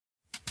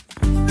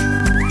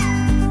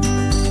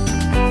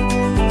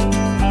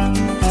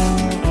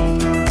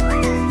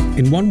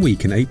In 1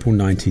 week in April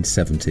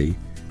 1970,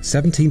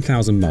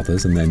 17,000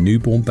 mothers and their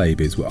newborn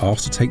babies were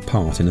asked to take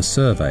part in a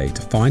survey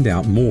to find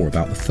out more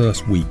about the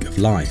first week of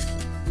life.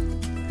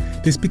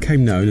 This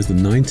became known as the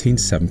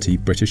 1970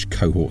 British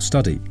Cohort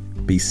Study,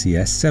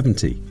 BCS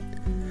 70.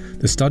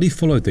 The study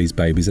followed these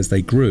babies as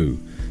they grew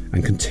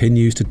and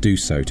continues to do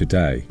so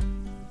today.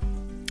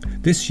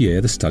 This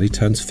year the study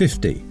turns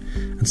 50,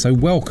 and so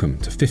welcome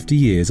to 50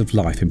 Years of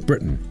Life in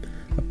Britain,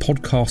 a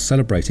podcast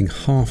celebrating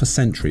half a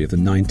century of the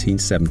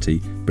 1970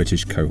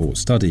 British Cohort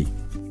Study.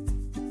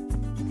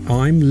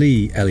 I'm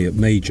Lee Elliott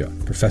Major,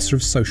 Professor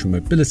of Social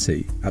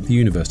Mobility at the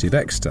University of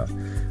Exeter,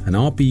 and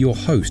I'll be your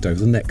host over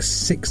the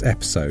next 6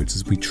 episodes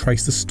as we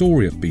trace the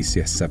story of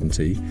BCS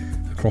 70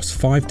 across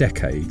 5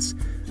 decades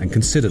and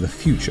consider the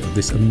future of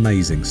this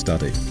amazing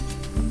study.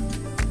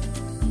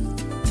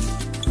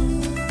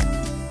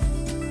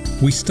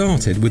 We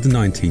started with the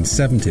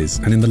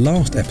 1970s, and in the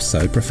last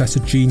episode,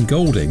 Professor Jean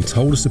Golding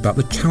told us about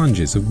the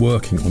challenges of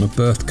working on a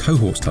birth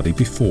cohort study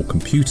before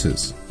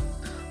computers.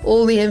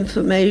 All the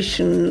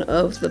information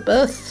of the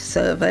birth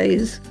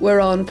surveys were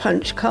on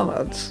punch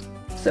cards,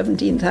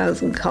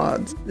 17,000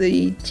 cards.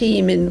 The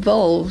team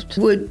involved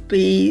would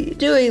be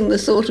doing the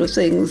sort of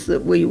things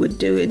that we would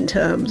do in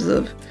terms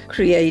of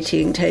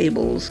creating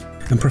tables.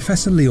 And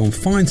Professor Leon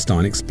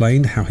Feinstein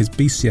explained how his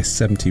BCS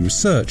 70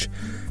 research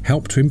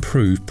helped to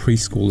improve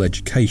preschool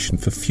education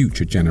for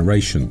future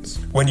generations.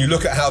 When you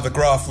look at how the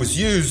graph was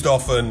used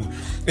often,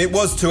 it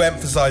was to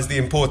emphasise the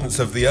importance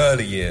of the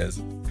early years.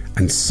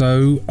 And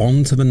so,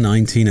 on to the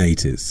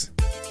 1980s.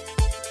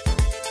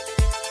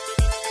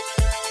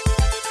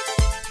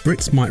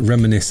 Brits might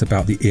reminisce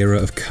about the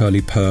era of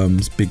curly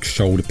perms, big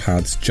shoulder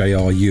pads,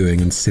 J.R.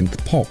 Ewing and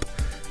synth pop,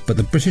 but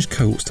the British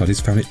Cohort Studies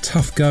found it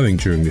tough going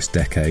during this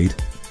decade.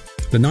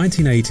 The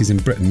 1980s in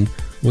Britain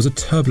was a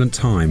turbulent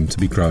time to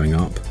be growing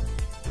up.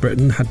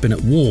 Britain had been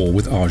at war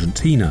with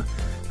Argentina.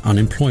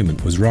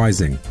 Unemployment was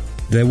rising.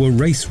 There were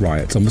race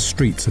riots on the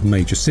streets of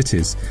major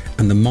cities,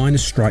 and the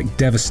miners' strike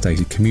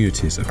devastated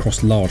communities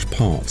across large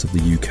parts of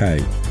the UK.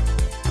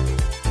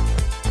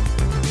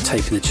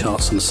 Taping the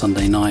charts on a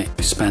Sunday night,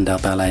 Spandau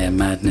Ballet and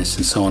Madness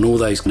and so on, all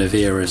those kind of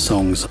era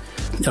songs.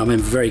 I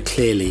remember very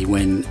clearly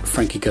when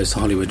Frankie Goes to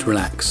Hollywood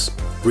Relax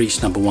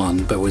reached number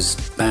 1, but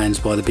was banned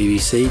by the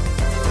BBC.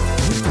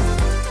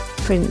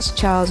 Prince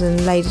Charles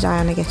and Lady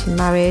Diana getting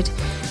married.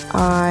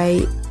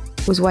 I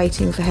was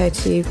waiting for her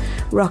to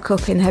rock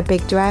up in her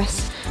big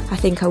dress. I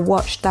think I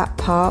watched that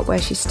part where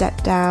she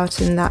stepped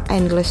out and that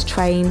endless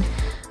train,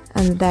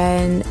 and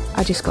then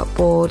I just got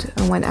bored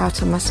and went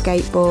out on my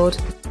skateboard.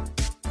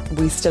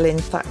 We're still in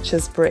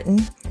Thatcher's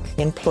Britain.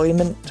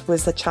 Employment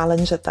was a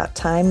challenge at that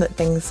time, that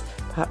things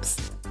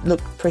perhaps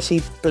looked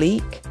pretty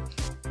bleak.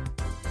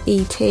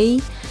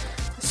 E.T.,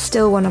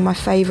 still one of my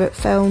favourite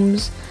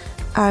films.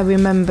 I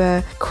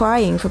remember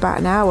crying for about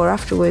an hour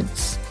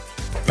afterwards.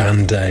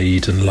 Band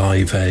Aid and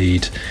Live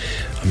Aid.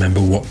 I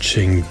remember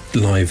watching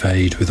Live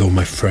Aid with all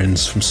my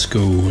friends from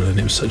school, and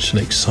it was such an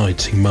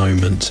exciting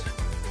moment.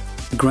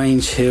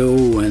 Grange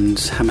Hill and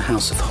Hammer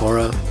House of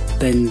Horror.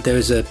 Then there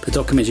was a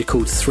documentary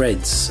called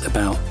Threads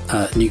about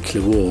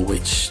nuclear war,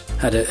 which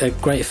had a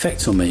great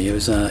effect on me. It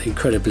was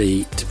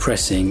incredibly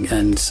depressing,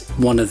 and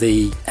one of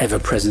the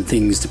ever-present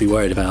things to be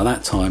worried about at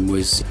that time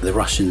was the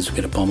Russians were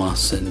going to bomb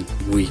us and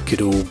we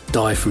could all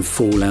die from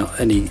fallout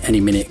any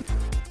minute.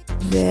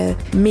 The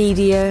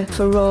media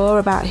furore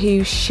about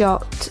who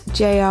shot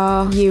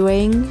J.R.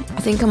 Ewing. I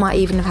think I might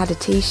even have had a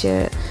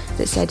T-shirt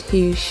that said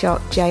 "Who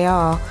shot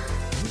J.R."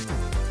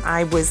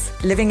 I was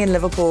living in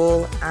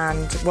Liverpool,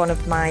 and one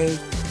of my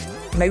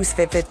most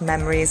vivid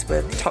memories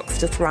were the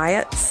Toxteth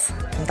riots.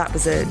 And that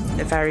was a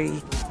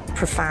very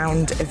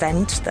profound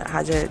event that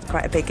had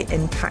quite a big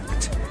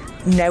impact.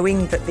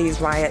 Knowing that these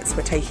riots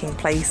were taking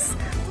place,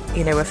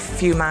 a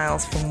few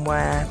miles from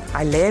where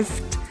I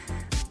lived.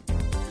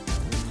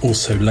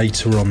 Also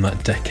later on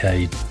that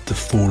decade, the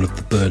fall of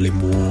the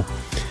Berlin Wall.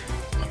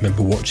 I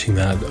remember watching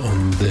that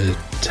on the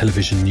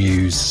television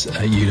news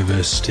at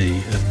university,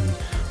 and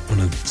one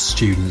of the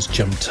students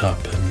jumped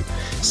up and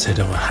said,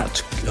 I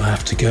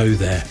have to go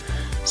there.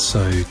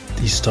 So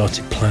he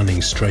started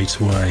planning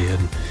straight away,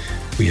 and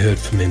we heard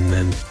from him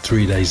then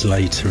 3 days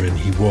later, and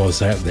he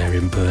was out there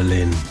in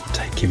Berlin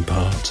taking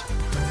part.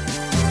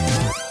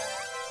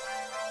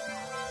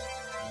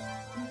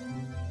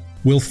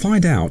 We'll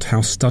find out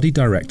how study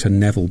director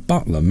Neville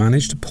Butler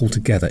managed to pull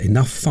together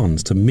enough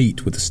funds to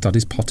meet with the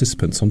study's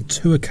participants on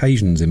 2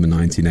 occasions in the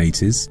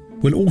 1980s.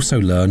 We'll also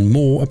learn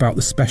more about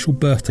the special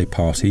birthday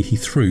party he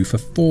threw for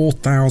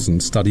 4,000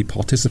 study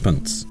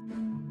participants.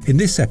 In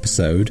this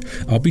episode,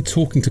 I'll be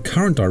talking to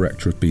current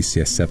director of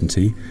BCS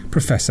 70,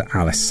 Professor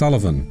Alice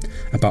Sullivan,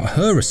 about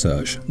her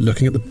research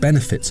looking at the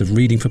benefits of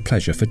reading for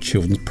pleasure for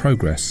children's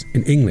progress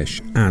in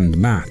English and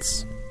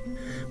maths.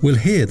 We'll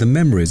hear the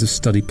memories of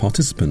study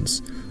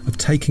participants of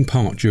taking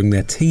part during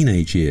their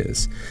teenage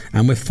years,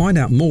 and we'll find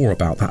out more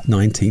about that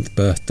 19th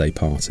birthday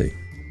party.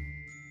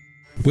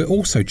 We'll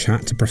also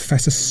chat to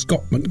Professor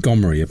Scott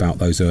Montgomery about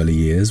those early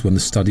years when the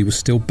study was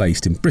still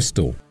based in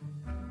Bristol.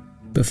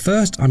 But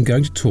first I'm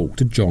going to talk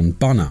to John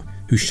Bynner,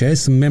 who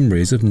shares some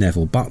memories of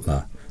Neville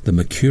Butler, the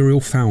mercurial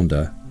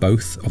founder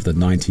both of the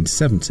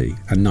 1970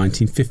 and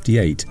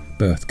 1958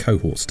 birth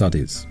cohort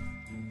studies.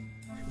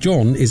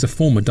 John is a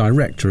former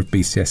director of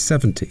BCS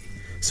 70,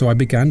 so I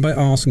began by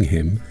asking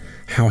him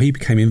how he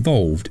became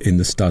involved in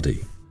the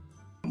study.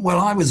 Well,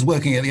 I was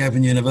working at the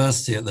Open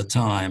University at the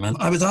time, and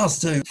I was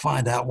asked to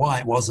find out why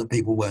it was that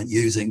people weren't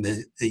using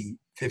the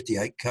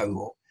 58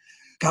 cohort.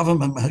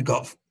 Government had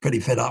got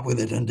pretty fed up with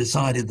it and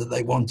decided that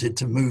they wanted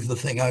to move the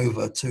thing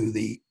over to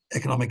the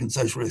Economic and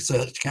Social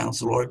Research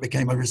Council, or it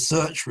became a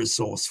research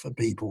resource for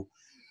people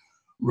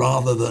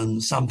rather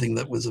than something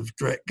that was of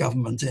direct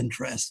government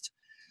interest.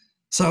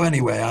 So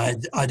anyway,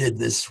 I did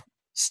this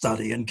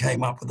study and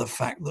came up with the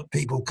fact that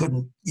people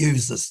couldn't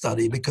use the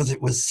study because it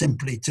was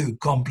simply too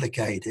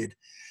complicated.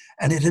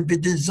 And it had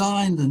been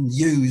designed and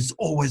used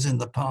always in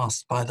the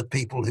past by the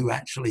people who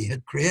actually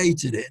had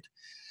created it.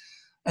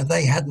 And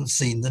they hadn't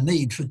seen the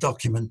need for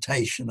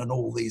documentation and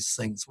all these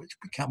things which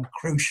become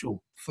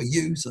crucial for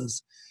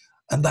users.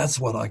 And that's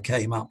what I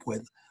came up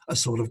with, a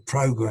sort of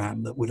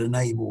program that would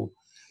enable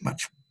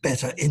much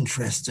better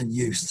interest and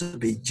use to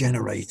be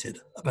generated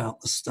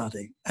about the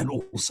study and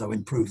also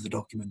improve the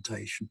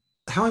documentation.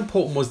 How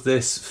important was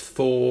this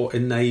for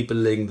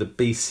enabling the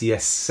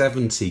BCS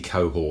 70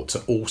 cohort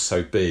to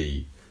also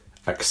be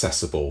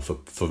accessible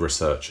for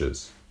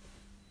researchers?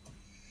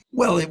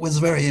 Well, it was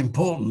very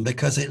important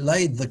because it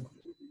laid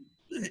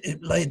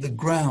the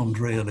ground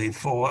really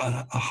for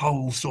a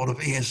whole sort of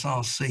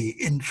ESRC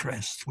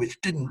interest,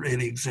 which didn't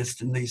really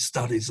exist in these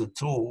studies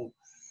at all.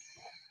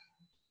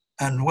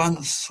 And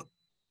once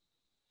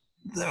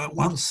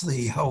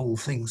the whole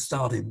thing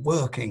started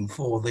working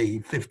for the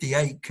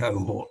 58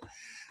 cohort,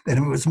 then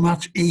it was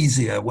much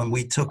easier when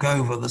we took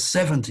over the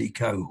 70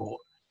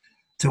 cohort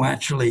to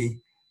actually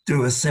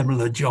do a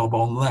similar job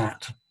on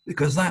that,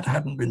 because that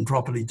hadn't been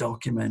properly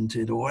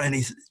documented or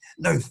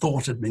no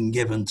thought had been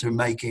given to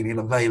making it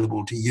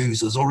available to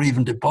users or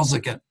even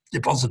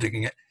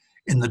depositing it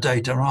in the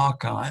data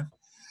archive.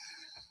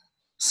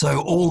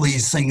 So all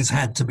these things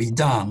had to be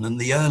done in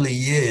the early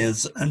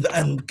years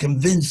and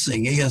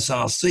convincing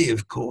ESRC,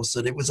 of course,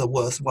 that it was a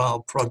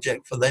worthwhile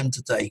project for them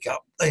to take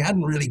up. They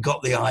hadn't really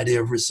got the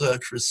idea of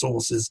research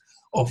resources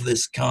of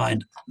this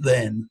kind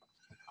then.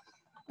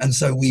 And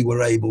so we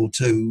were able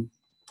to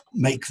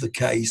make the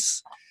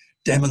case,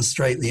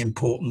 demonstrate the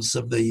importance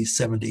of the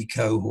 70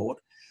 cohort.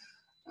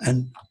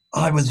 And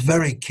I was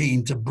very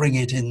keen to bring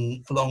it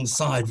in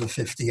alongside the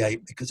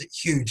 58 because it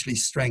hugely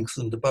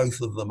strengthened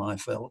both of them, I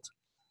felt.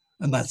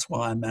 And that's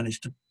why I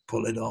managed to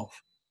pull it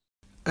off.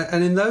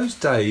 And in those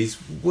days,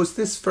 was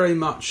this very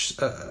much,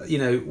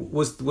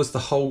 was the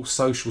whole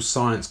social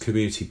science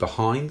community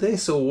behind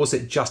this, or was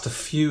it just a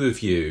few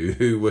of you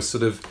who were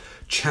sort of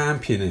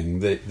championing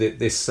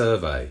this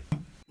survey?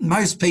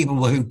 Most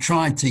people who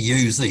tried to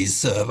use these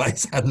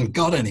surveys hadn't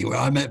got anywhere.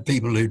 I met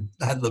people who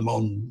had them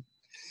on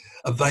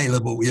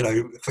available,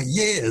 for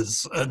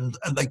years, and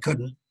they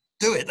couldn't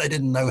do it. They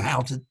didn't know how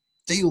to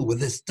deal with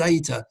this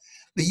data.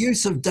 The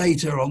use of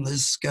data on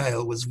this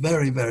scale was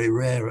very, very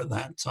rare at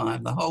that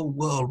time. The whole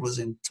world was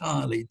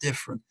entirely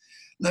different.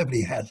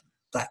 Nobody had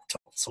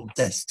laptops or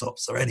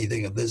desktops or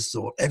anything of this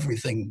sort.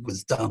 Everything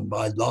was done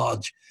by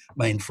large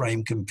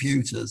mainframe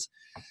computers.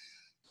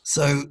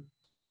 So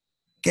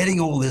getting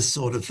all this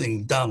sort of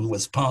thing done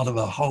was part of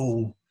a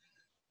whole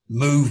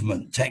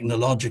movement,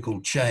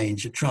 technological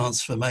change, a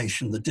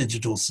transformation, the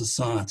digital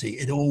society.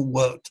 It all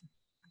worked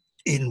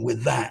in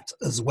with that,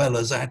 as well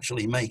as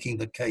actually making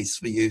the case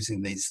for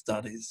using these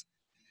studies.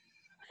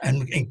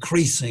 And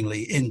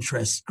increasingly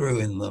interest grew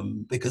in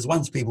them because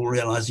once people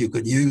realized you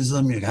could use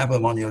them, you have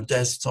them on your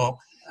desktop,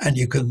 and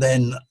you could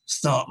then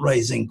start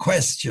raising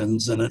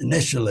questions. And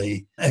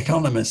initially,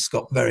 economists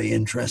got very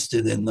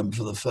interested in them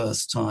for the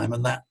first time,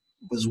 and that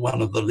was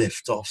one of the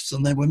lift-offs,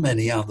 and there were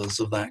many others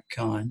of that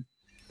kind.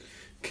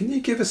 Can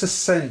you give us a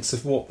sense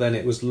of what then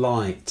it was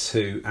like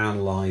to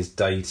analyse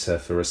data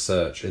for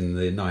research in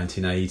the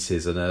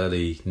 1980s and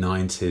early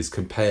 90s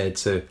compared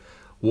to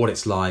what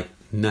it's like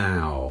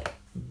now?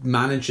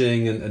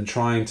 Managing and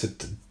trying to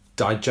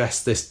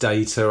digest this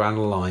data,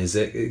 analyse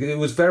it. It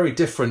was very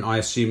different, I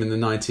assume, in the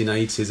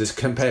 1980s as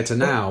compared to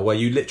now, where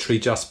you literally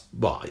just,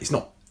 well, it's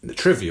not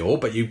trivial,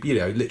 but you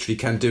literally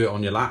can do it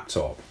on your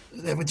laptop.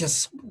 There were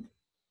just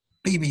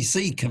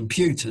BBC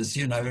computers,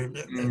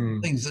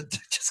 things that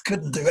just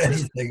couldn't do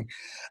anything.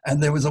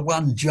 And there was a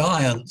one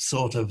giant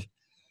sort of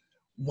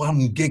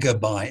 1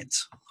 gigabyte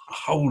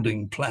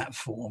holding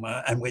platform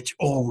in which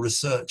all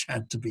research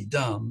had to be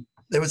done.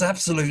 There was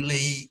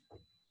absolutely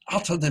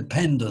utter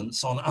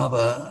dependence on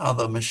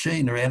other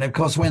machinery. And of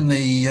course, when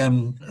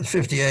the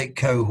 58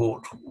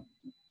 cohort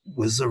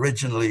was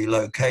originally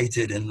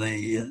located in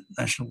the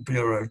National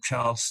Bureau of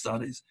Child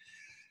Studies,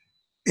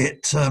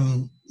 it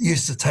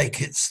used to take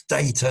its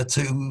data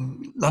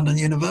to London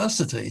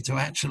University to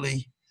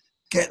actually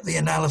get the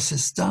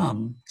analysis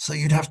done. So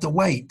you'd have to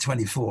wait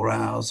 24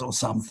 hours or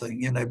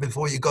something,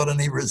 before you got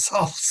any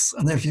results.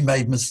 And if you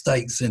made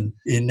mistakes in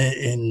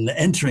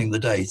entering the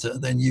data,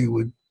 then you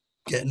would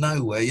get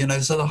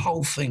nowhere, so the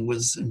whole thing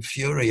was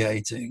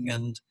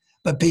infuriating.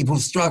 But people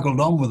struggled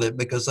on with it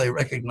because they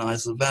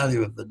recognized the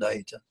value of the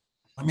data.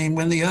 I mean,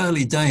 when the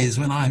early days,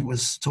 when I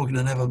was talking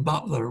to Neville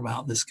Butler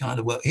about this kind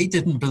of work, he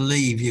didn't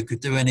believe you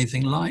could do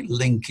anything like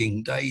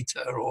linking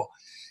data or,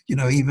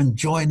 even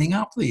joining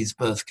up these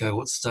birth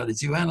cohort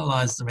studies. You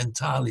analysed them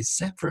entirely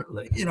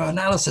separately.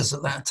 Analysis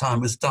at that time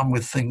was done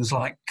with things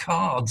like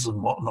cards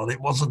and whatnot. It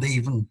wasn't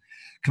even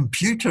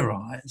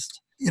computerised.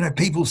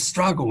 People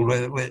struggled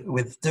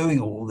with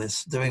doing all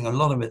this, doing a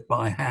lot of it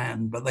by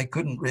hand, but they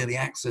couldn't really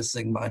access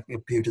things by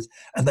computers,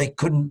 and they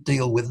couldn't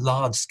deal with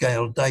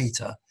large-scale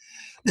data.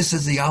 This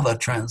is the other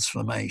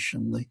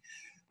transformation,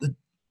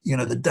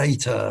 the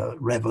data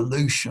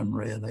revolution,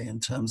 really, in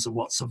terms of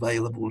what's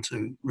available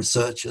to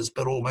researchers,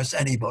 but almost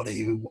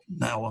anybody who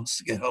now wants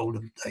to get hold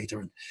of data.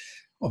 And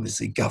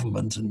obviously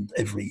government and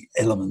every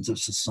element of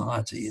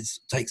society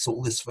takes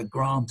all this for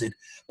granted.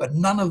 But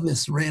none of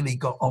this really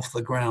got off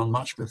the ground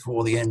much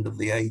before the end of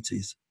the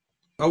 80s.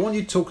 I want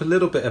you to talk a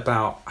little bit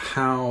about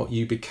how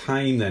you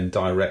became then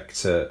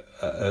director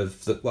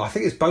of I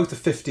think it's both the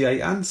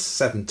 58 and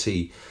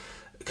 70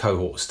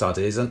 cohort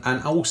studies, and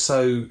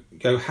also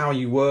how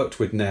you worked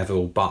with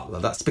Neville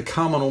Butler. That's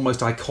become an almost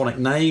iconic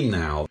name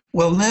now.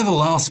 Well,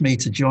 Neville asked me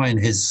to join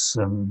his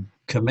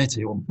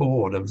committee or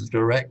board of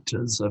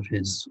directors of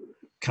his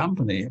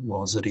company it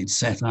was that he'd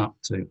set up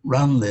to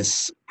run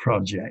this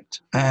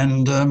project.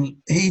 And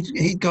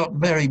he got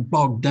very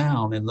bogged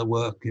down in the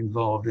work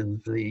involved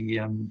in the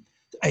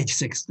age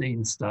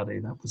 16 study.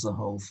 That was the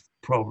whole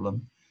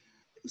problem.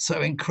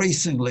 So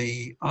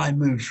increasingly, I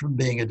moved from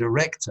being a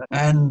director.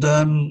 And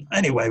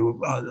anyway,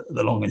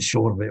 the long and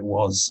short of it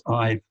was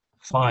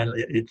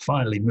it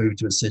finally moved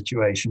to a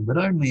situation, but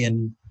only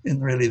in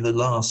really the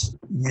last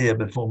year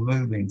before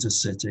moving to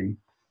City,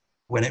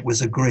 when it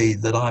was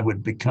agreed that I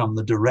would become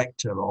the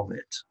director of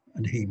it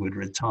and he would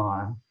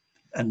retire,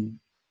 and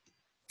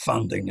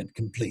funding had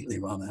completely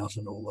run out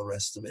and all the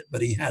rest of it.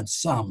 But he had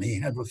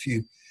a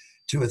few,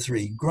 2 or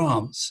 3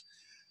 grants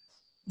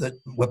that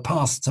were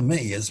passed to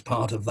me as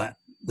part of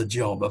the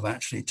job of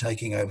actually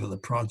taking over the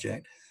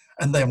project.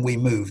 And then we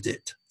moved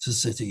it to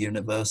City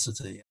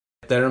University.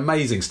 They're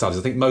amazing studies.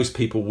 I think most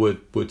people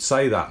would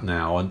say that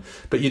now.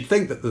 But you'd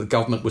think that the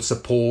government would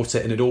support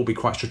it and it'd all be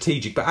quite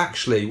strategic. But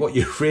actually, what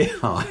you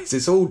realise,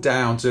 it's all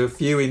down to a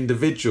few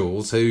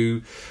individuals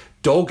who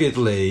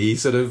doggedly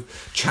sort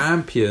of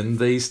champion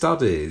these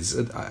studies.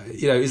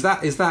 Is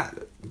that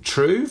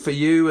true for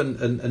you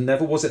and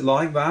Neville? Was it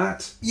like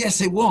that?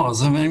 Yes, it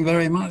was. I mean,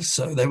 very much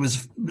so.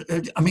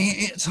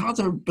 It's hard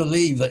to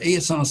believe that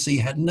ESRC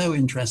had no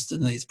interest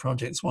in these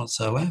projects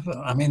whatsoever.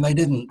 I mean, they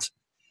didn't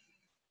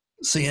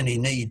see any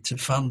need to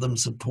fund them,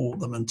 support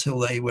them, until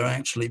they were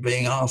actually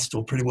being asked,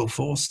 or pretty well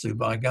forced to,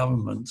 by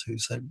government, who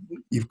said,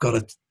 you've got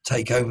to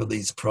take over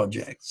these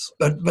projects.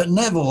 But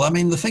Neville, I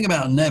mean, the thing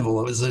about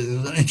Neville was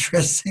an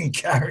interesting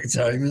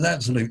character. He was an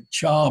absolute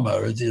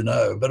charmer, as you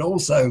know, but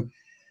also,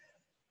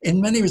 in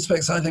many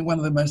respects, I think one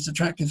of the most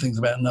attractive things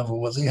about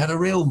Neville was he had a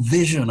real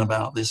vision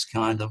about this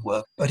kind of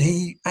work, but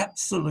he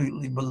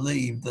absolutely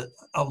believed that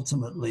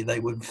ultimately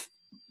they would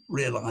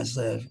realise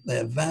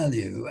their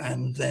value,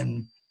 and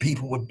then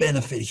people would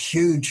benefit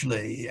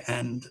hugely,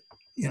 and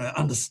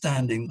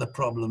understanding the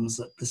problems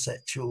that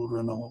beset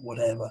children or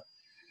whatever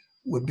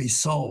would be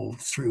solved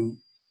through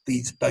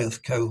these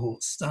both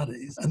cohort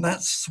studies. And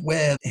that's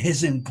where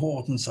his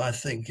importance, I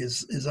think,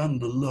 is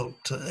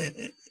underlooked,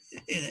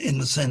 in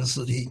the sense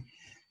that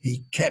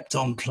he kept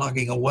on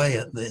plugging away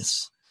at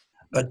this,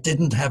 but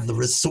didn't have the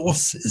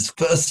resources,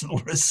 personal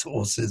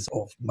resources,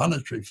 or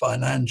monetary,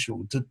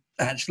 financial, to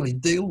actually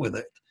deal with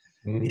it.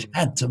 It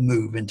had to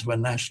move into a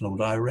national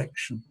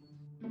direction.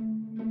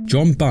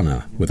 John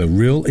Bynner, with a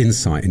real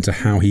insight into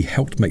how he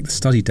helped make the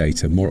study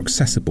data more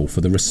accessible for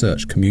the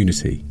research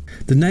community.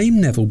 The name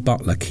Neville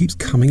Butler keeps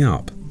coming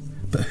up,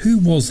 but who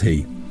was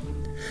he?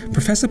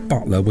 Professor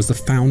Butler was the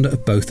founder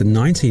of both the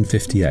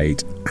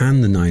 1958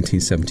 and the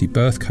 1970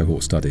 birth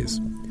cohort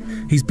studies.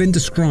 He's been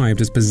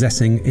described as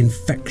possessing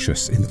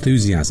infectious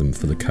enthusiasm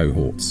for the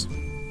cohorts.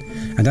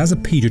 And as a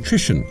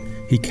paediatrician,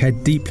 he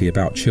cared deeply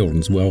about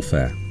children's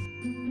welfare.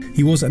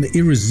 He was an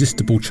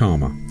irresistible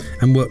charmer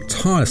and worked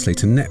tirelessly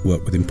to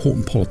network with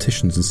important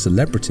politicians and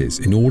celebrities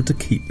in order to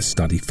keep the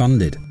study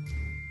funded.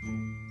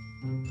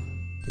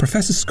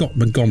 Professor Scott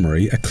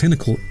Montgomery, a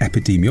clinical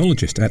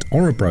epidemiologist at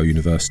Örebro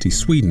University,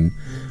 Sweden,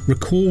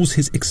 recalls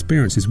his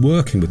experiences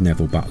working with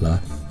Neville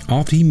Butler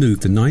after he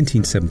moved the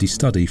 1970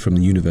 study from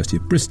the University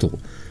of Bristol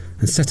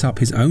and set up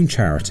his own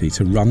charity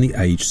to run the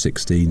Age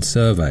 16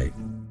 survey.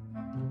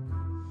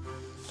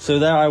 So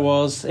there I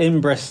was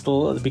in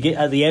Bristol at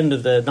the end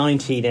of the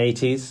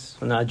 1980s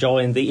when I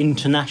joined the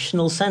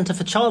International Centre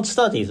for Child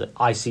Studies at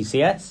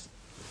ICCS.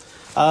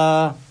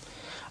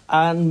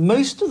 And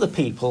most of the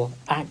people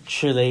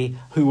actually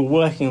who were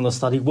working on the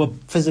study were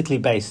physically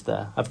based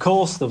there. Of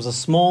course, there was a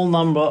small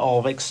number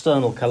of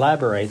external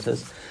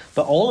collaborators,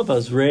 but all of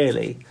us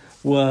really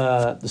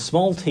were the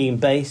small team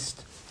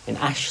based in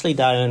Ashley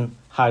Down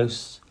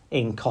House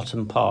in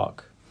Cotton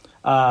Park.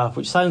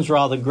 which sounds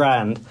rather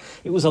grand.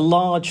 It was a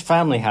large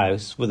family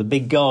house with a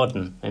big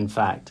garden, in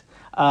fact,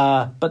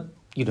 but,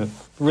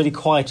 really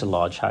quite a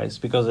large house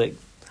because it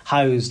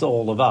housed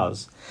all of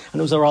us. And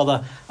it was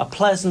a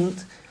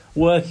pleasant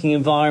working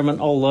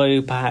environment,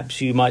 although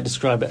perhaps you might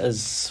describe it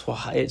as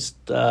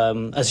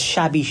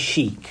shabby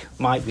chic,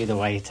 might be the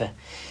way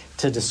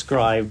to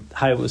describe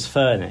how it was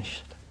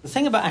furnished. The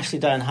thing about Ashley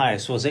Down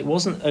House was it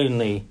wasn't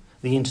only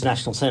the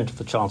International Centre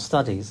for Child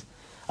Studies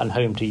and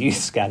home to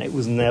Youthscan, it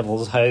was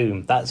Neville's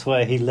home. That's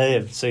where he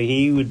lived, so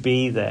he would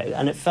be there,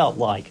 and it felt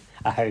like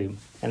a home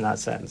in that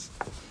sense.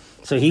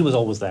 So he was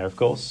always there, of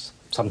course,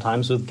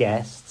 sometimes with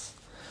guests.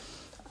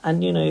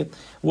 And,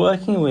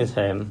 working with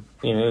him,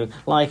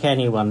 like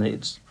anyone,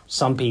 it's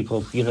some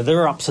people,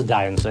 there are ups and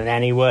downs in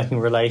any working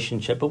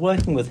relationship, but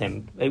working with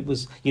him, it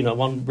was,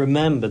 one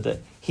remembered that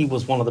he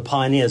was one of the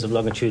pioneers of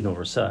longitudinal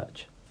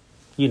research,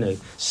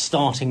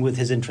 starting with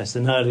his interest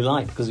in early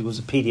life because he was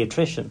a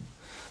paediatrician,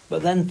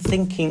 but then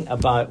thinking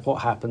about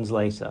what happens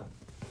later,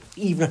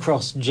 even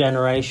across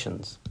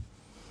generations.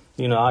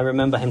 I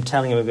remember him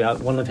telling me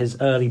about one of his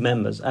early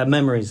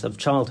memories of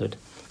childhood.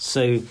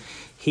 So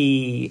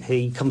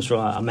he comes from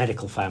a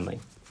medical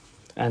family.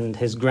 And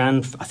I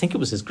think it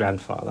was his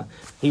grandfather,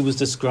 he was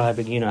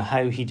describing,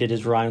 how he did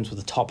his rounds with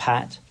a top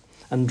hat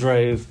and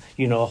drove,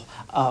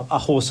 a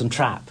horse and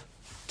trap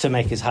to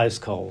make his house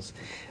calls.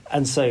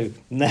 And so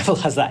Neville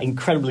had that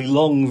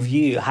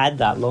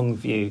long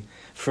view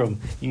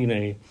from,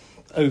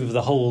 over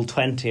the whole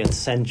 20th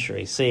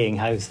century, seeing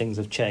how things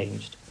have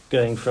changed,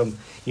 going from,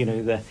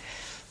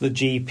 the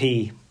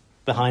GP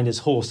behind his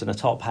horse in a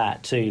top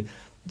hat to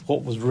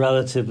what was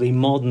relatively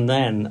modern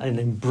then, and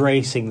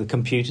embracing the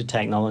computer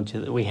technology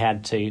that we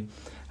had to.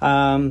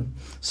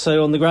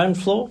 So on the ground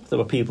floor, there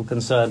were people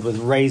concerned with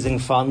raising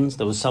funds.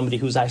 There was somebody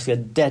who was actually a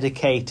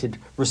dedicated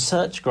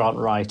research grant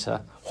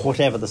writer,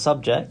 whatever the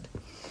subject.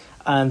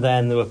 And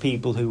then there were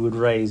people who would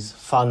raise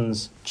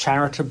funds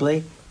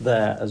charitably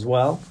there as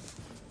well.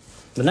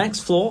 The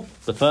next floor,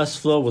 the first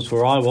floor, was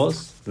where I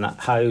was, and that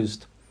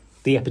housed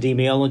the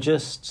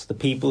epidemiologists, the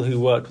people who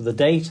worked with the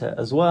data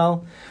as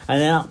well.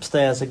 And then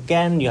upstairs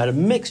again, you had a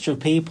mixture of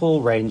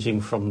people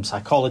ranging from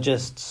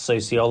psychologists,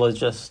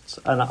 sociologists,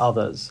 and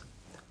others.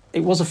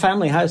 It was a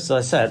family house, as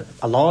I said,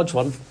 a large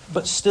one,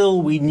 but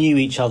still we knew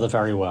each other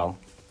very well.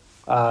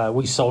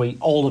 We saw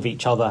all of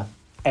each other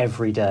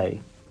every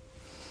day.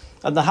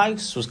 And the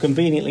house was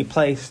conveniently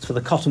placed for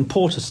the cotton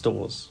porter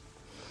stores,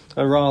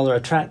 a rather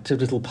attractive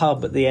little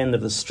pub at the end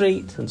of the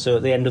street, and so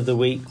at the end of the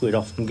week we'd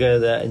often go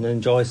there and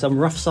enjoy some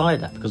rough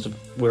cider, because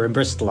we're in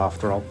Bristol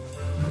after all.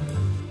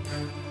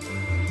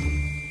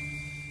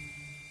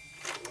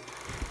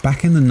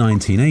 Back in the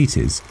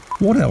 1980s,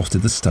 what else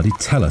did the study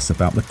tell us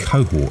about the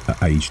cohort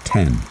at age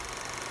 10?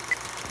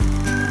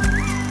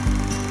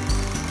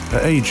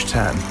 At age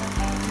 10,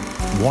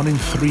 1 in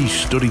 3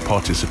 study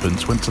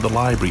participants went to the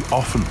library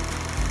often.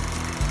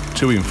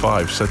 2 in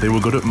 5 said they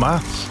were good at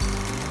maths.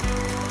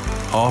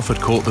 Half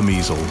had caught the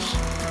measles.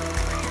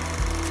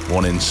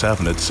 1 in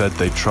 7 had said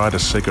they'd tried a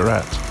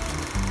cigarette.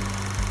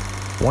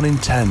 1 in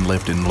 10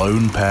 lived in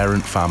lone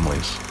parent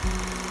families.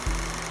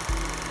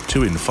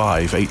 2 in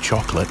 5 ate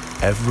chocolate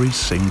every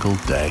single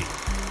day.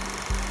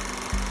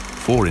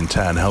 4 in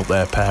 10 helped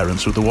their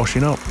parents with the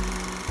washing up.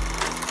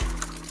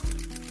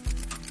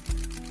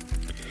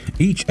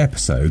 Each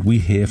episode we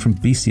hear from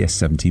BCS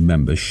 70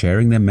 members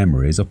sharing their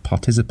memories of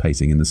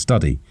participating in the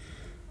study.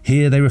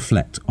 Here they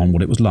reflect on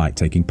what it was like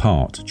taking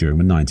part during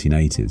the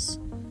 1980s.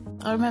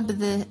 I remember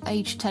the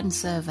age 10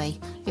 survey.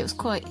 It was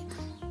quite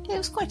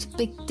a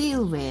big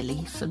deal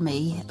really for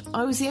me.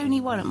 I was the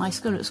only one at my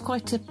school. It was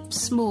quite a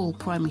small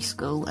primary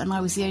school, and I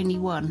was the only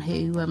one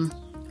who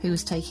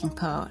was taking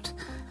part.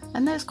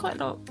 And there was quite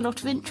a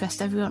lot of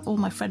interest. All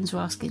my friends were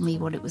asking me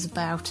what it was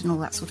about and all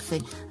that sort of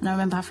thing. And I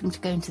remember having to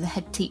go into the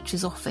head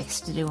teacher's office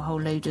to do a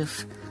whole load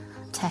of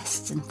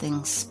tests and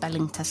things,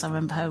 spelling tests. I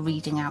remember her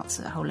reading out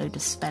a whole load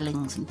of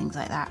spellings and things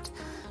like that.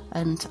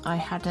 And I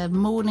had a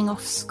morning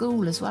off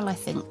school as well, I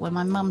think, where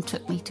my mum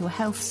took me to a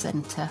health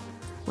centre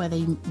where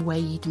they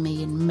weighed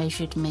me and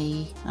measured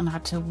me, and I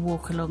had to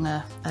walk along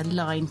a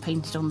line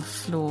painted on the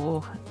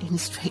floor in a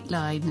straight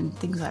line and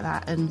things like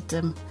that. And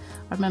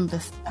I remember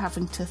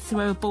having to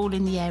throw a ball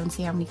in the air and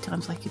see how many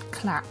times I could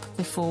clap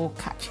before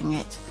catching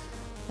it.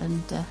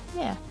 And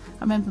I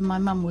remember my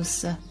mum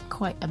was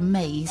quite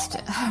amazed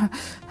at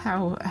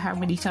how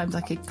many times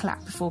I could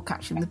clap before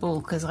catching the ball,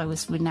 because I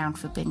was renowned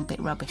for being a bit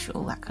rubbish at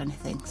all that kind of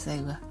thing.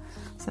 So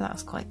that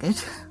was quite good.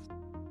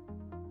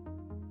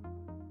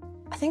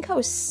 I think I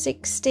was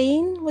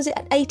 16. Was it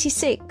at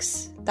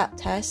 86, that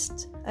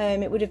test?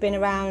 It would have been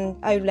around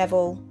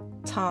O-level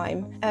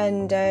time.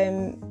 And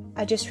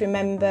I just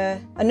remember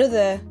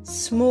another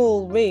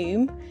small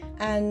room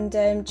and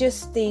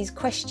just these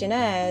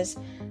questionnaires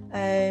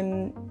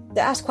that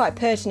asked quite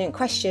pertinent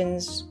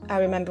questions, I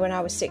remember, when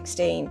I was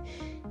 16.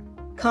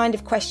 Kind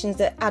of questions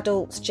that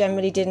adults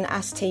generally didn't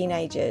ask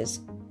teenagers.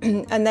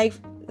 And they're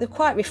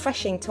quite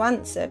refreshing to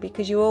answer,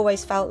 because you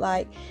always felt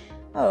like,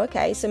 oh,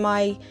 okay, so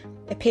my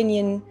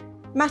opinion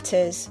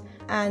matters.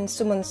 and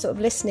someone sort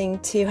of listening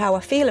to how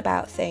I feel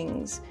about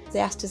things. They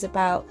asked us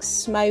about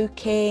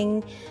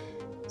smoking,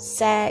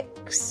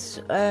 sex,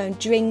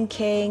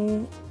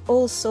 drinking,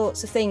 all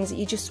sorts of things that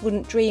you just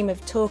wouldn't dream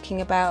of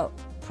talking about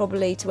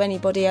probably to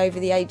anybody over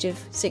the age of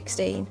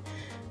 16.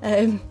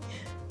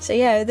 So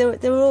yeah,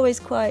 they were always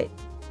quite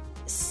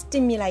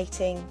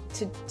stimulating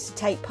to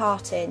take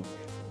part in,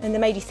 and they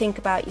made you think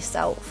about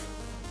yourself.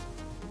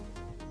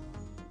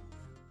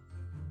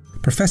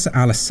 Professor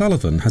Alice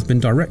Sullivan has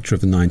been director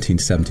of the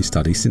 1970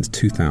 study since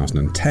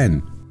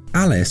 2010.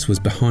 Alice was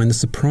behind the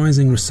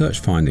surprising research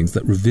findings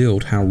that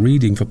revealed how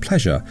reading for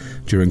pleasure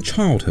during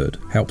childhood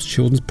helps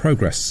children's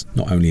progress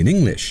not only in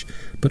English,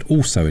 but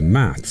also in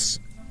maths.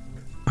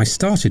 I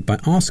started by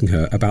asking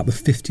her about the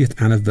 50th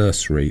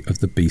anniversary of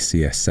the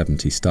BCS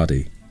 70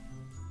 study.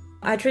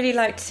 I'd really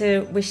like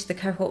to wish the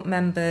cohort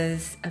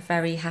members a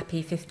very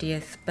happy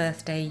 50th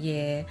birthday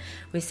year.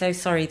 We're so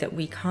sorry that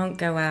we can't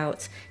go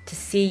out to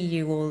see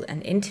you all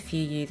and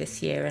interview you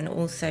this year, and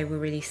also we're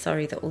really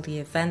sorry that all the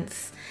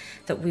events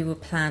that we were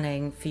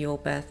planning for your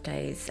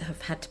birthdays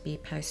have had to be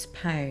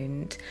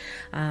postponed.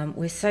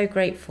 We're so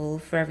grateful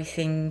for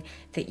everything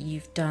that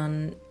you've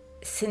done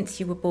since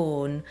you were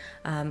born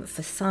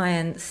for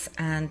science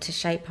and to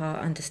shape our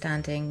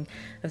understanding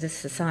of the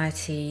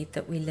society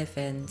that we live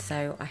in.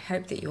 So I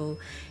hope that you'll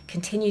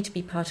continue to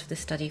be part of the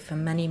study for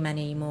many,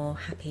 many more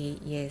happy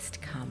years to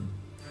come.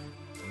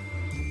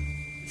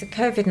 The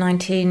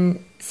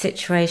COVID-19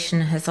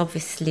 situation has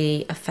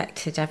obviously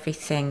affected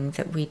everything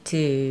that we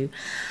do.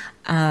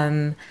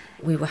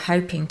 We were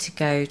hoping to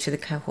go to the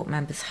cohort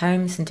members'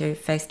 homes and do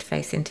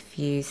face-to-face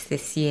interviews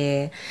this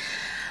year,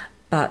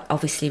 but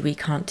obviously we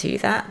can't do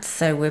that.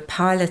 So we're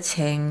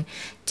piloting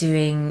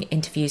doing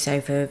interviews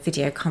over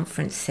video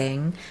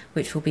conferencing,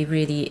 which will be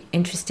really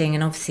interesting.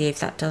 And obviously if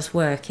that does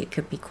work, it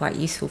could be quite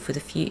useful for the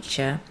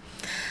future.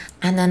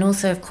 And then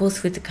also, of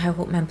course, with the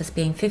cohort members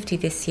being 50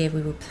 this year,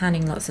 we were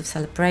planning lots of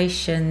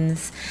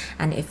celebrations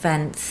and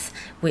events,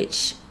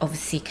 which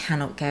obviously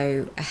cannot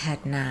go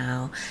ahead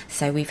now.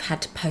 So we've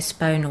had to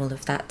postpone all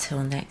of that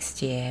till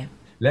next year.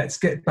 Let's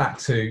get back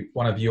to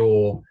one of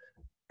your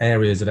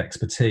areas of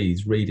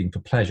expertise, reading for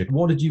pleasure.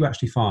 What did you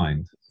actually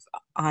find?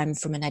 I'm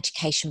from an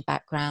education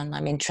background.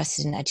 I'm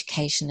interested in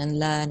education and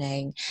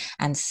learning,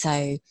 and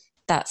so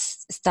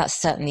that's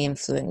certainly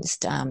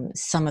influenced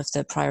some of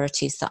the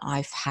priorities that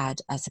I've had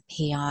as a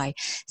PI.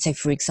 So,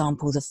 for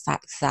example, the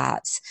fact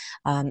that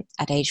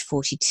at age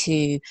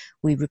 42,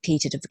 we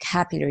repeated a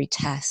vocabulary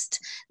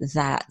test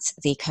that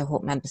the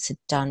cohort members had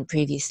done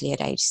previously at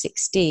age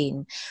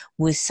 16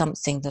 was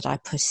something that I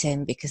put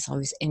in because I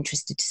was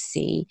interested to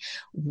see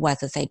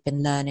whether they'd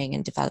been learning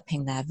and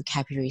developing their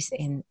vocabularies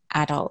in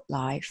adult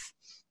life,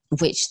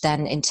 which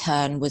then in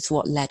turn was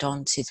what led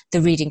on to the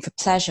reading for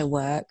pleasure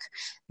work,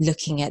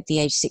 looking at the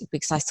age 6,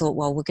 because I thought,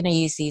 well, we're going to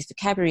use these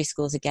vocabulary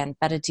scores again,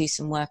 better do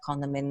some work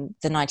on them in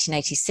the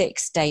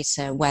 1986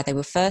 data where they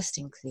were first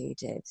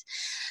included.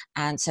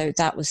 And so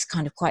that was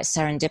kind of quite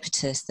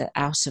serendipitous that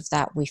out of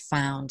that we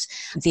found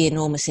the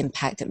enormous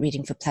impact that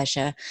reading for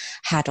pleasure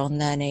had on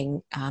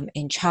learning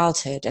in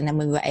childhood. And then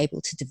we were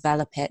able to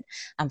develop it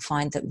and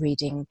find that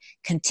reading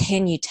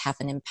continued to have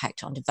an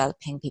impact on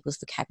developing people's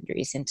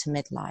vocabularies into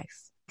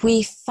midlife.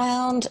 We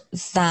found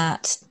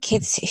that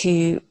kids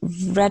who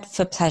read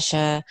for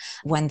pleasure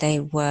when they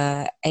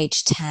were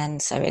age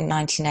 10, so in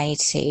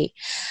 1980,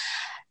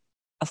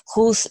 of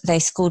course, they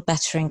scored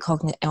better in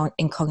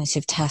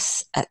cognitive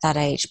tests at that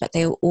age, but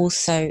they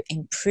also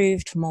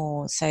improved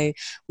more. So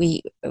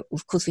we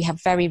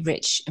have very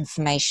rich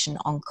information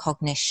on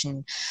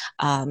cognition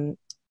in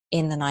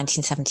the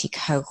 1970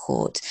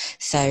 cohort.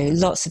 So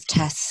lots of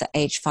tests at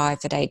age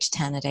 5, at age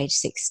 10, at age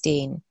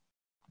 16.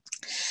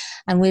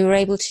 And we were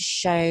able to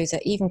show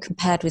that even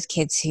compared with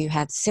kids who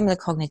had similar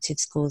cognitive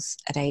scores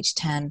at age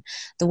 10,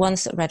 the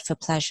ones that read for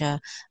pleasure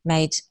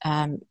made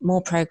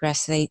more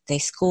progress. They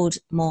scored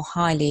more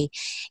highly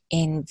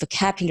in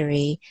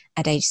vocabulary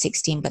at age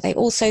 16, but they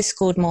also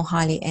scored more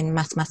highly in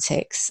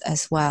mathematics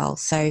as well.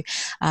 So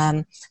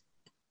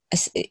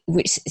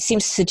which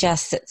seems to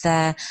suggest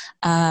that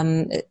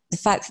the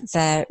fact that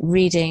they're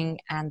reading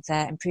and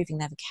they're improving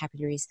their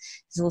vocabularies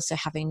is also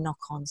having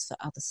knock-ons for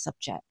other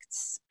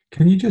subjects.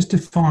 Can you just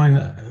define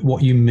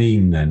what you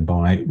mean then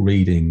by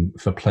reading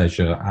for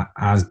pleasure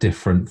as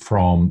different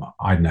from,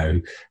 I don't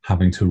know,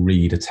 having to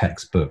read a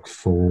textbook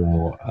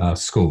for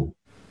school?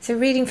 So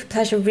reading for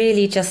pleasure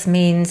really just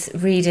means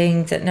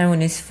reading that no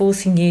one is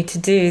forcing you to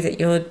do,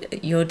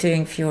 that you're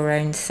doing for your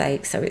own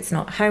sake. So it's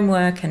not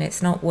homework and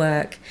it's not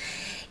work.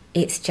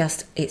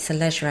 It's a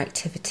leisure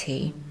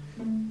activity.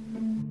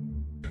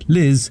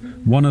 Liz,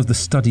 one of the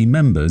study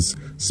members,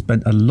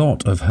 spent a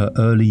lot of her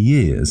early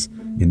years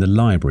in the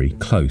library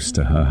close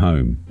to her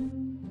home.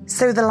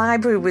 So the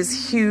library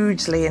was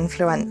hugely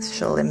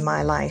influential in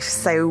my life.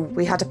 So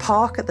we had a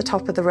park at the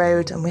top of the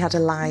road and we had a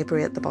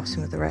library at the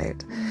bottom of the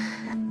road.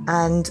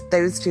 And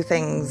those two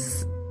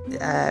things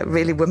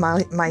really were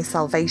my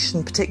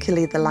salvation,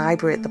 particularly the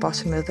library at the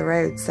bottom of the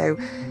road. So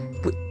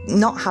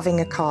not having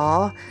a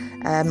car,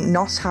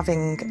 not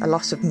having a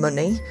lot of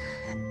money,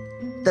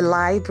 The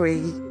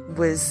library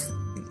was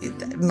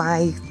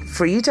my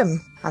freedom,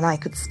 and I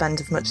could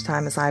spend as much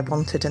time as I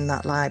wanted in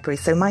that library.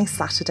 So my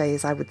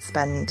Saturdays, I would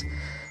spend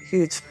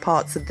huge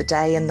parts of the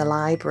day in the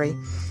library.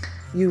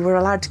 You were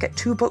allowed to get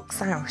 2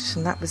 books out,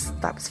 and that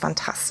was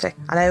fantastic.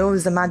 And I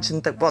always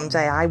imagined that one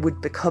day I would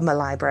become a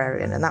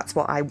librarian, and that's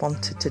what I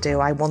wanted to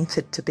do. I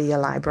wanted to be a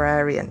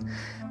librarian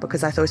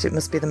because I thought it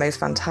must be the most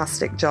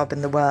fantastic job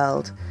in the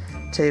world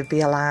to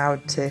be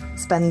allowed to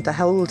spend the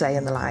whole day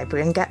in the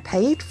library and get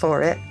paid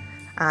for it.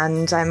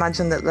 And I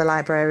imagined that the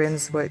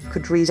librarians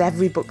could read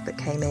every book that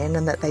came in,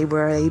 and that they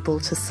were able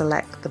to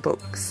select the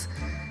books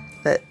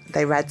that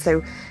they read.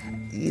 So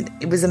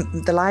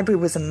the library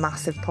was a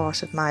massive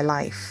part of my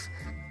life.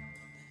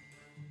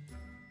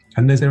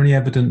 And is there any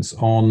evidence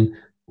on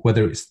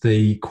whether it's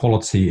the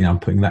quality, I'm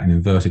putting that in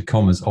inverted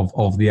commas,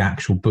 of the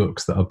actual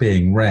books that are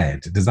being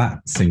read? Does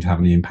that seem to have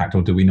any impact,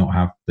 or do we not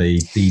have the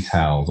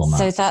details on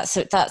that?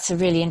 So that's a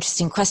really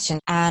interesting question.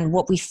 And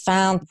what we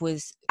found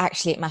was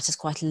actually it matters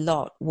quite a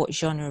lot what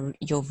genre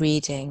you're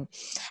reading.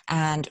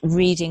 And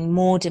reading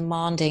more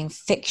demanding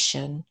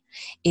fiction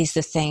is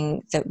the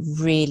thing that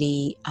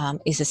really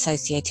is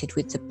associated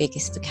with the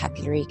biggest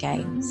vocabulary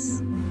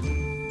gains.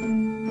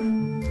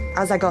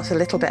 As I got a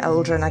little bit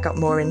older and I got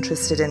more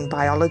interested in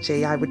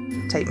biology, I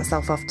would take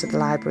myself off to the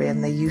library,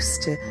 and they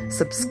used to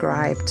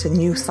subscribe to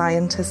New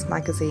Scientist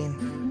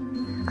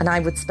magazine. And I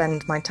would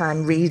spend my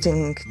time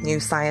reading New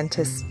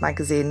Scientist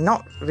magazine,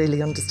 not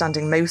really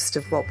understanding most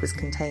of what was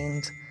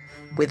contained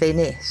within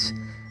it,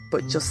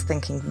 but just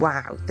thinking,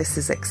 wow, this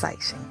is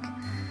exciting.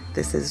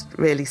 This is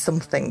really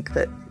something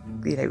that,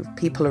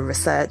 people are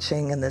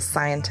researching, and there's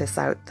scientists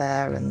out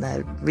there, and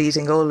they're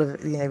reading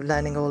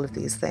learning all of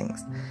these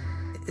things.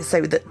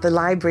 So the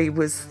library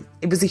was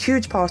a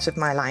huge part of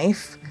my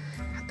life.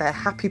 They're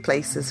happy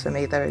places for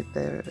me. They're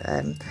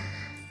the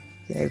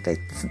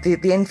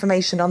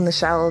information on the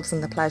shelves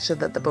and the pleasure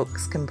that the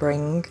books can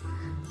bring.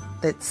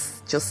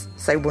 It's just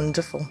so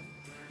wonderful.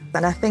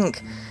 And I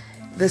think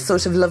the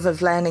sort of love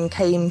of learning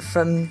came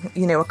from,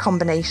 a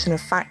combination of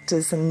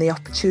factors and the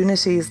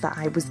opportunities that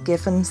I was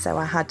given. So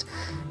I had,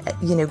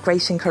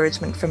 great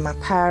encouragement from my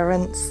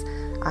parents.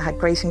 I had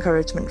great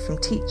encouragement from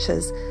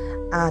teachers.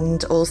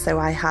 And also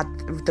I had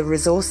the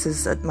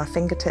resources at my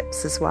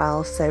fingertips as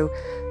well. So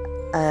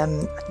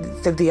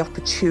the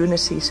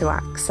opportunity to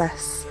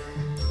access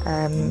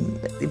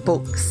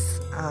books,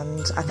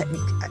 and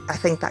I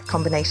think that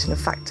combination of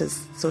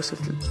factors sort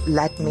of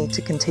led me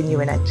to continue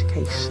in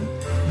education.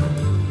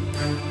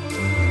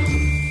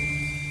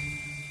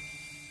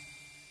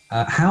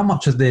 How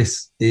much of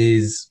this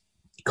is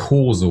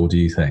causal, do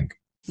you think?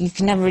 You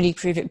can never really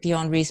prove it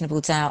beyond reasonable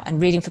doubt.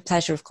 And reading for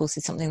pleasure, of course,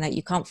 is something that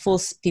you can't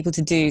force people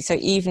to do. So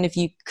even if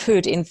you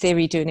could, in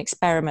theory, do an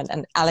experiment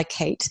and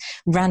allocate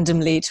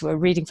randomly to a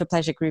reading for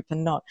pleasure group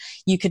and not,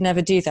 you could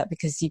never do that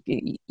because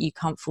you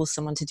can't force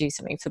someone to do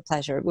something for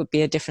pleasure. It would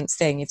be a different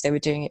thing if they were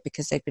doing it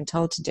because they'd been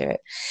told to do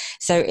it.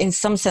 So in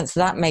some sense,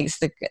 that makes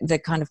the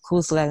kind of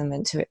causal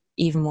element to it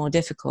even more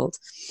difficult,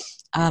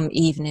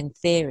 even in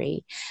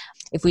theory.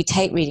 If we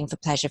take reading for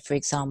pleasure, for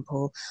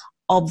example,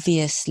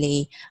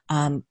 obviously,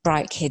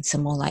 bright kids are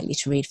more likely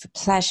to read for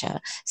pleasure.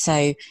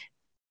 So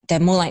they're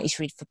more likely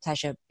to read for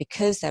pleasure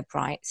because they're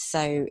bright.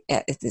 So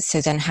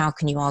then how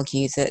can you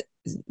argue that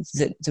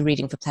the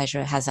reading for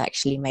pleasure has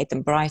actually made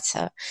them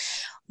brighter?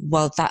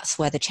 Well, that's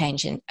where the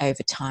change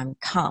over time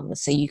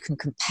comes. So you can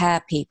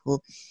compare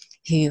people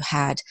who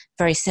had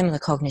very similar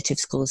cognitive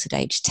scores at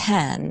age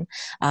 10,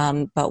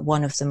 but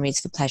one of them reads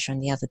for pleasure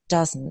and the other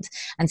doesn't,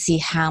 and see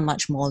how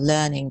much more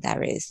learning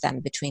there is then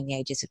between the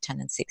ages of 10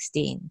 and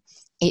 16.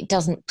 It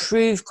doesn't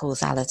prove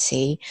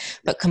causality,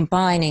 but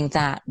combining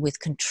that with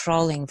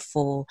controlling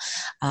for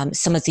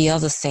some of the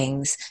other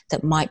things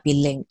that might be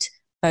linked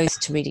both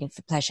to reading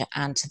for pleasure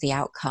and to the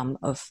outcome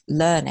of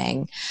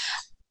learning,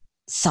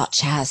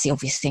 such as the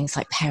obvious things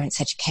like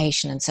parents'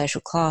 education and social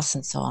class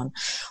and so on.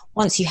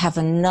 Once you have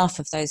enough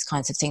of those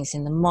kinds of things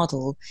in the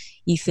model,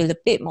 you feel a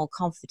bit more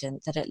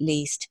confident that at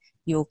least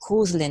your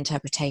causal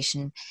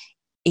interpretation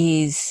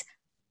is,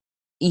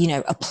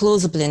 a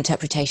plausible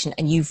interpretation,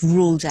 and you've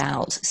ruled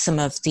out some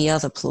of the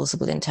other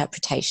plausible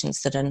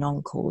interpretations that are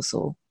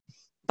non-causal.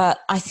 But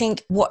I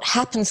think what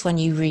happens when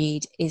you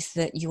read is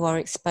that you are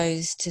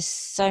exposed to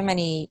so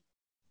many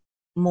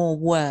more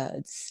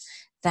words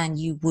than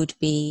you would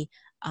be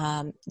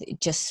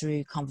just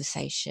through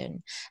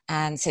conversation.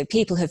 And so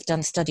people have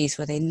done studies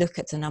where they look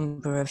at the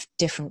number of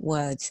different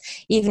words,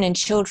 even in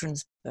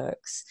children's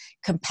books,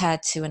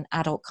 compared to an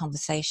adult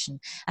conversation.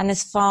 And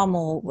there's far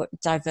more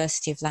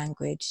diversity of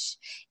language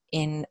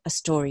in a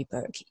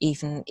storybook,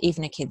 even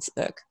a kid's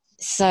book.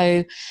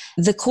 So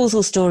the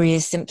causal story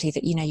is simply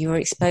that, you're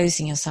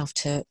exposing yourself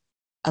to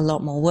a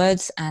lot more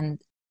words, and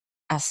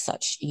as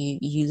such,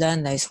 you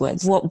learn those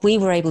words. What we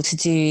were able to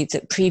do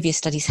that previous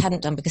studies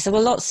hadn't done, because there were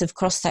lots of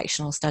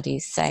cross-sectional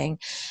studies saying,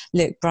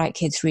 look, bright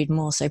kids read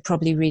more, so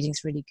probably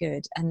reading's really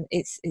good. And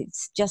it's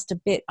just a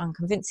bit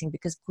unconvincing,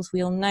 because of course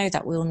we all know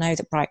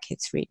that bright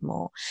kids read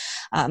more.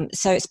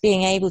 So it's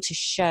being able to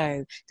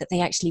show that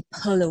they actually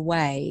pull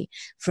away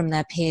from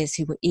their peers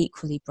who were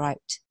equally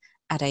bright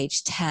at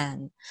age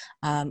 10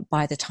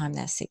 by the time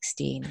they're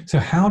 16. So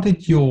how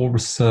did your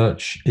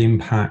research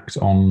impact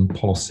on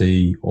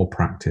policy or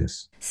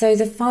practice? So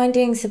the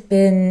findings have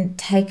been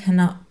taken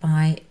up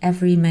by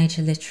every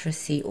major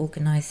literacy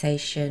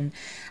organisation,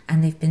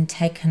 and they've been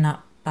taken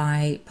up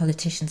by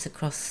politicians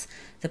across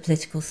the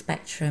political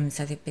spectrum.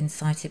 So they've been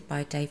cited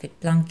by David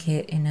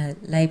Blunkett in a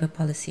Labour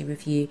policy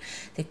review.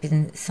 They've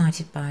been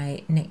cited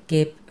by Nick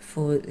Gibb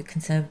for the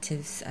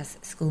Conservatives as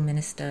school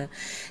minister.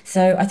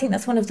 So I think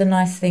that's one of the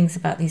nice things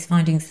about these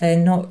findings. They're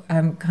not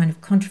kind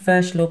of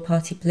controversial or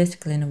party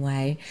political in a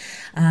way.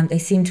 They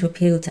seem to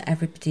appeal to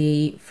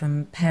everybody,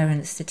 from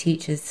parents to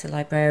teachers to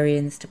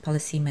librarians to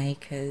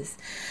policymakers.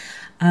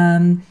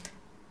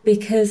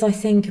 Because I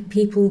think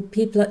people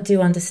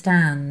do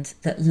understand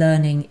that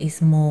learning is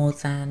more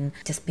than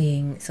just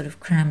being sort of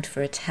crammed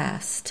for a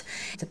test.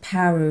 The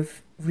power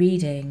of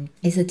reading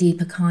is a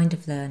deeper kind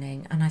of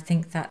learning, and I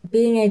think that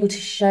being able to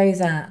show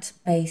that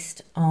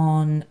based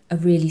on a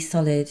really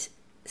solid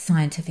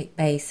scientific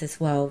base as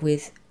well,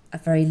 with a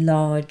very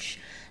large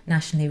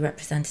nationally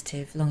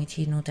representative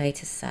longitudinal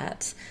data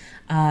set,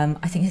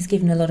 I think has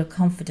given a lot of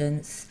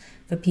confidence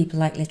for people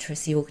like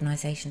literacy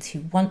organisations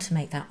who want to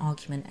make that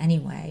argument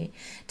anyway,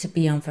 to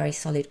be on very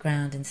solid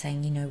ground and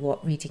saying, you know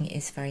what, reading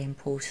is very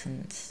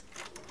important.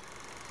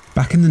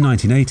 Back in the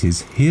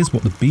 1980s, here's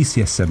what the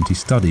BCS 70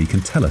 study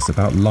can tell us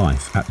about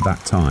life at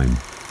that time.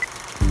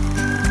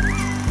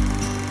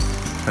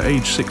 At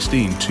age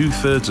 16,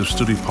 2/3 of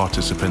study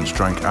participants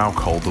drank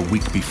alcohol the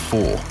week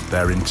before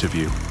their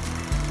interview.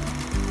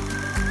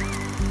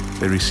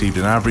 They received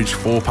an average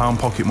 £4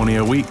 pocket money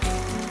a week.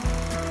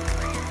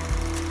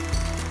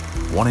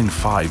 1 in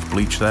 5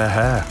 bleached their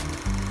hair.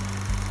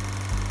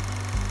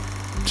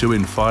 2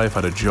 in 5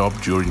 had a job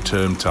during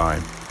term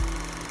time.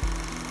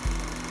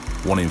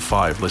 1 in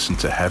 5 listened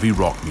to heavy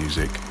rock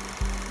music.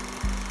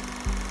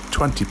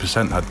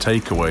 20% had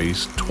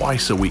takeaways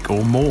twice a week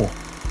or more.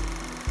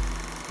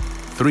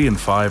 3 in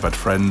 5 had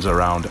friends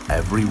around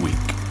every week.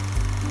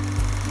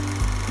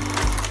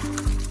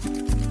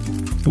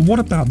 But what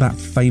about that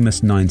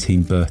famous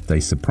 19th birthday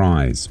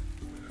surprise?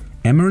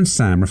 Emma and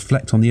Sam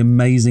reflect on the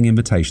amazing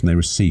invitation they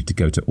received to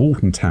go to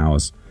Alton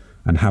Towers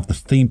and have the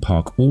theme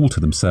park all to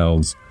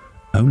themselves,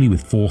 only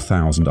with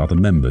 4,000 other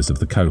members of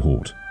the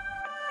cohort.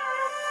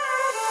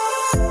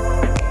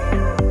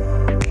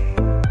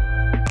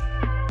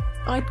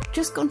 I'd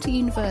just gone to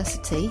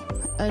university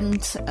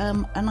and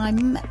I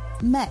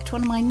met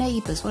one of my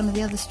neighbours, one of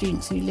the other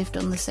students who lived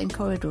on the same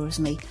corridor as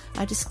me.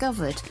 I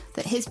discovered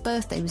that his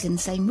birthday was in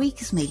the same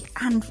week as me,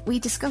 and we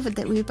discovered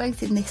that we were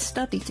both in this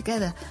study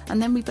together,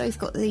 and then we both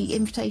got the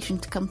invitation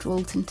to come to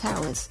Alton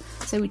Towers,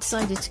 so we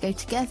decided to go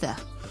together,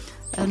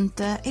 and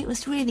it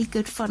was really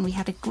good fun. We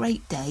had a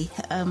great day.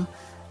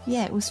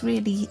 It was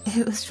really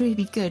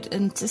good,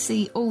 and to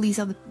see all these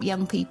other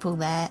young people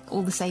there,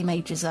 all the same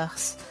age as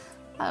us,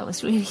 it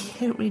was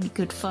really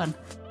good fun.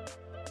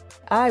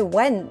 I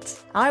went.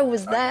 I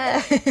was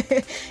there.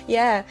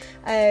 Yeah.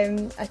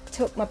 I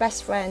took my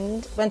best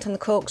friend, went on the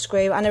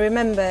corkscrew, and I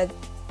remember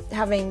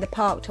having the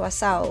park to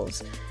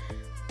ourselves.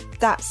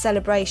 That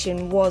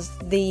celebration was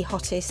the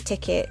hottest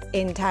ticket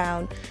in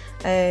town.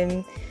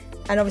 And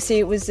obviously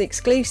it was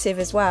exclusive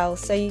as well,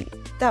 so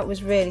that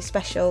was really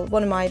special.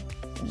 One of my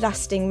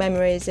lasting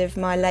memories of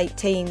my late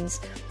teens.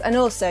 And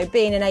also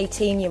being an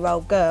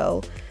 18-year-old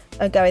girl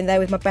and going there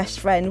with my best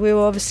friend, we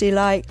were obviously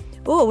like,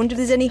 oh, I wonder if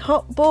there's any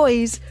hot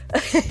boys,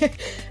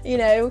 you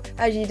know,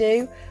 as you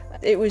do.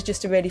 It was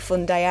just a really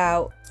fun day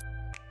out.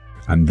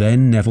 And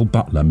then Neville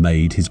Butler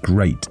made his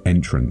great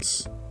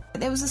entrance.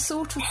 There was a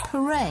sort of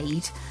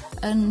parade,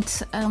 and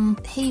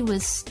he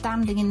was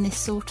standing in this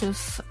sort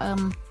of, I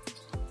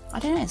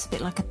don't know, it's a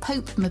bit like a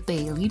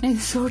Pope-mobile, you know,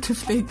 sort of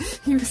thing.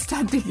 He was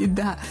standing in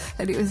that,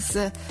 and it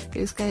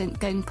was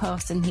going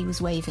past, and he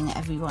was waving at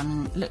everyone,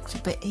 and it looked a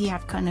bit, he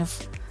had kind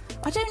of,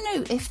 I don't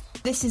know if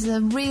this is a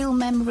real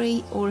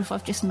memory or if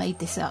I've just made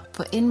this up,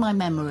 but in my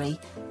memory,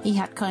 he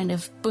had kind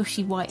of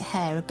bushy white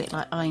hair, a bit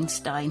like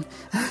Einstein,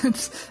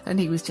 and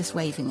he was just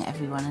waving at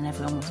everyone, and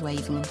everyone was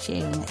waving and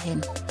cheering at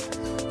him.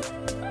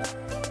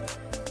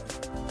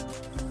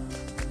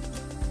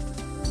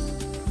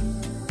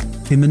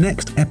 In the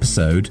next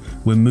episode,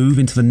 we'll move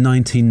into the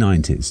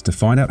 1990s to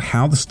find out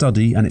how the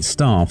study and its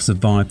staff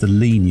survived the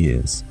lean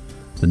years,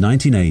 the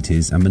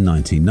 1980s and the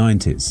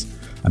 1990s,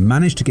 and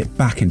managed to get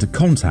back into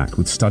contact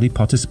with study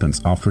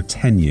participants after a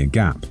 10-year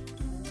gap.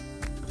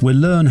 We'll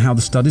learn how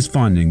the study's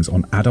findings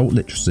on adult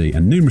literacy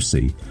and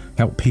numeracy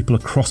help people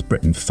across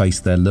Britain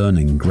face their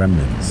learning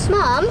gremlins.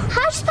 Mum,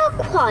 how do you spell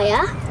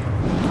choir?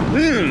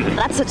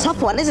 That's a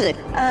tough one, isn't it?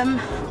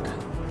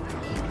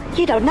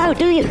 You don't know,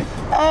 do you?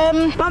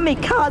 Mummy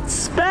can't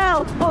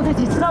spell. Oh,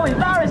 this is so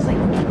embarrassing.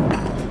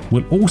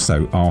 We'll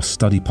also ask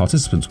study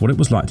participants what it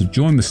was like to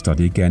join the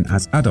study again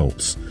as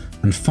adults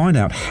and find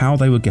out how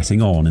they were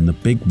getting on in the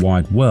big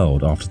wide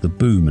world after the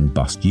boom and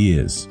bust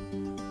years.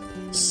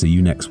 See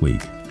you next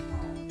week.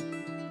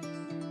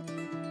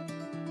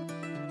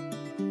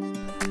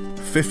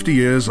 50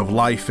 years of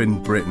life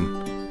in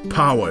Britain,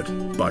 powered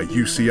by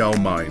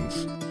UCL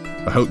Minds.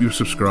 I hope you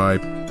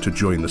subscribe to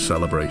join the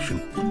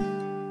celebration.